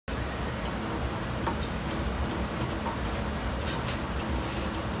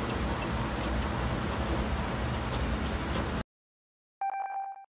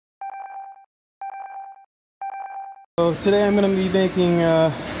So today I'm going to be making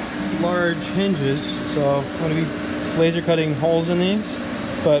large hinges, so I'm going to be laser cutting holes in these,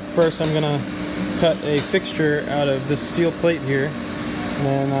 but first I'm going to cut a fixture out of this steel plate here,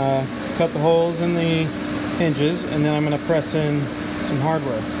 and then cut the holes in the hinges, and then I'm going to press in some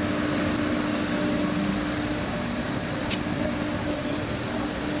hardware.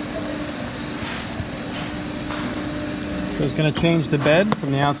 So it's going to change the bed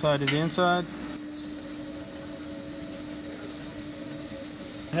from the outside to the inside.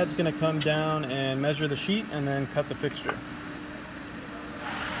 The head's going to come down and measure the sheet and then cut the fixture.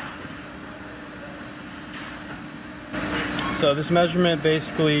 So this measurement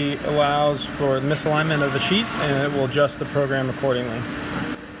basically allows for the misalignment of the sheet, and it will adjust the program accordingly.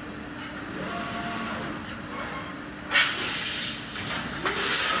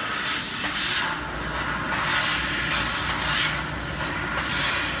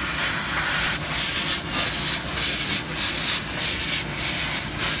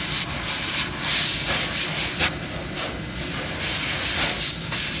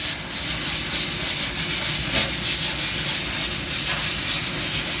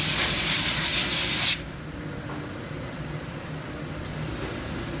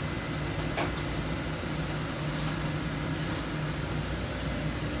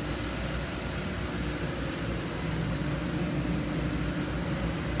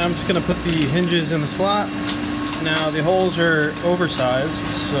 I'm just going to put the hinges in the slot. Now the holes are oversized,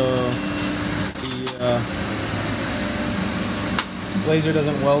 so the laser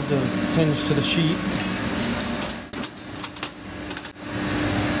doesn't weld the hinge to the sheet.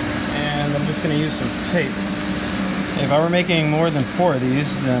 And I'm just going to use some tape. If I were making more than 4 of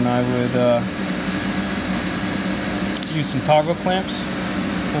these, then I would use some toggle clamps.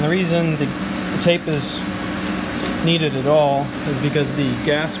 And the reason the tape is needed at all is because the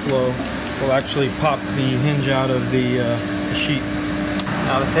gas flow will actually pop the hinge out of the sheet.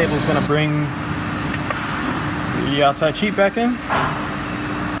 Now the table is going to bring the outside sheet back in.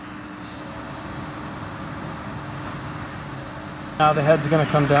 Now the head's going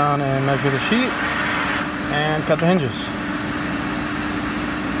to come down and measure the sheet and cut the hinges.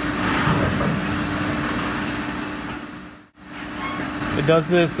 It does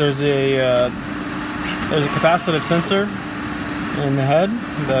this. There's a capacitive sensor in the head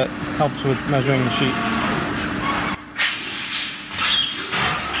that helps with measuring the sheet.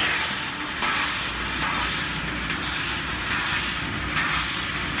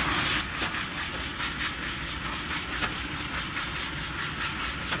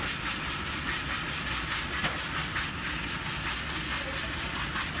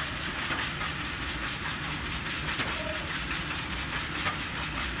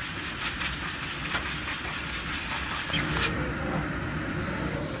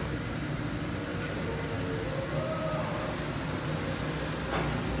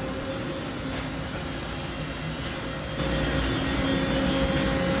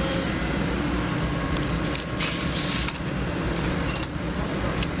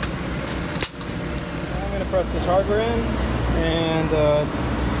 Press this hardware in, and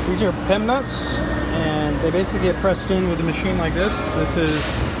these are PEM nuts, and they basically get pressed in with a machine like this. This is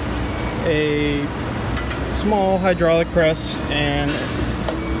a small hydraulic press, and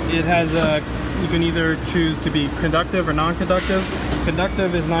it has you can either choose to be conductive or non-conductive.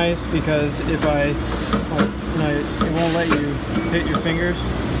 Conductive is nice because if it won't let you hit your fingers,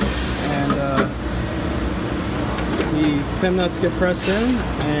 and the PEM nuts get pressed in,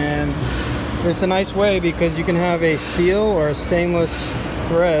 and it's a nice way because you can have a steel or a stainless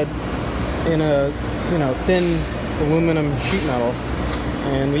thread in a thin aluminum sheet metal,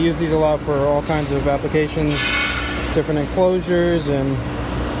 and we use these a lot for all kinds of applications, different enclosures and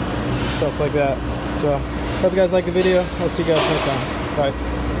stuff like that. So hope you guys like the video. I'll see you guys next time.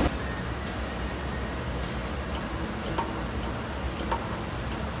 Bye.